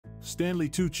Stanley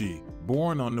Tucci,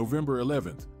 born on November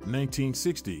 11,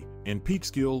 1960, in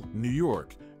Peekskill, New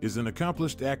York, is an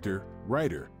accomplished actor,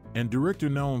 writer, and director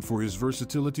known for his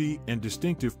versatility and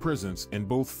distinctive presence in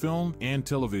both film and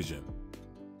television.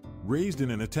 Raised in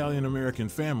an Italian-American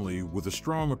family with a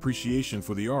strong appreciation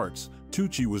for the arts,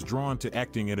 Tucci was drawn to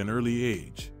acting at an early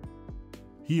age.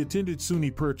 He attended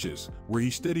SUNY Purchase, where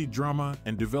he studied drama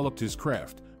and developed his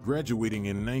craft, graduating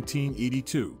in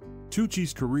 1982.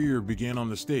 Tucci's career began on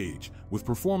the stage, with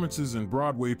performances in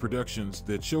Broadway productions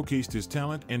that showcased his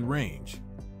talent and range.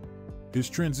 His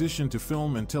transition to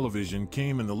film and television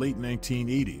came in the late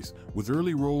 1980s, with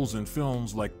early roles in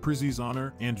films like Prizzi's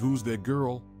Honor and Who's That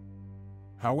Girl?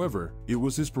 However, it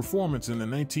was his performance in the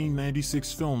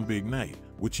 1996 film Big Night,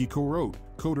 which he co-wrote,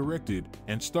 co-directed,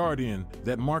 and starred in,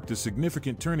 that marked a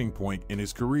significant turning point in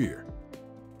his career.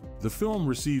 The film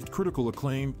received critical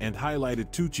acclaim and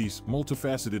highlighted Tucci's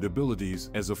multifaceted abilities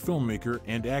as a filmmaker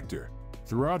and actor.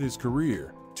 Throughout his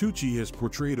career, Tucci has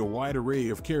portrayed a wide array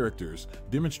of characters,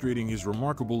 demonstrating his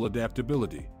remarkable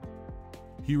adaptability.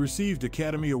 He received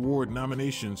Academy Award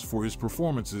nominations for his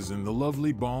performances in The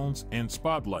Lovely Bones and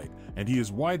Spotlight, and he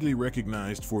is widely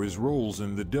recognized for his roles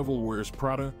in The Devil Wears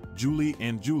Prada, Julie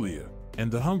and Julia, and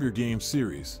the Hunger Games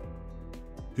series.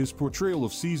 His portrayal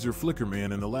of Caesar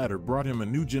Flickerman in the latter brought him a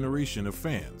new generation of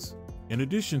fans. In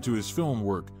addition to his film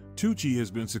work, Tucci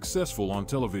has been successful on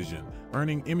television,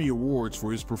 earning Emmy Awards for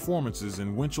his performances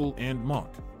in Winchell and Monk.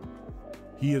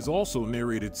 He has also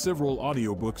narrated several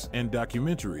audiobooks and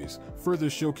documentaries, further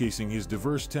showcasing his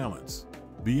diverse talents.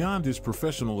 Beyond his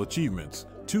professional achievements,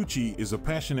 Tucci is a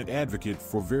passionate advocate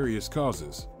for various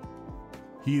causes.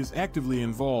 He is actively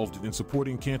involved in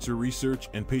supporting cancer research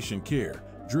and patient care,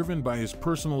 driven by his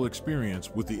personal experience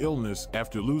with the illness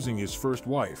after losing his first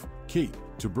wife, Kate,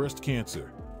 to breast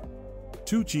cancer.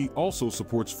 Tucci also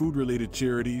supports food-related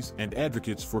charities and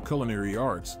advocates for culinary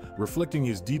arts, reflecting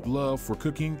his deep love for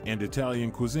cooking and Italian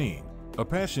cuisine, a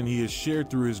passion he has shared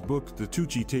through his book The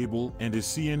Tucci Table and his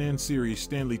CNN series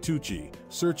Stanley Tucci,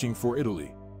 Searching for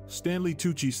Italy. Stanley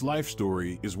Tucci's life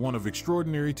story is one of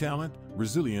extraordinary talent,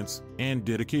 resilience, and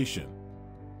dedication.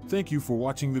 Thank you for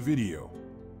watching the video.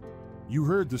 You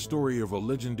heard the story of a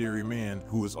legendary man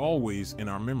who is always in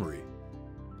our memory.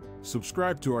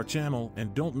 Subscribe to our channel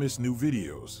and don't miss new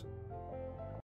videos.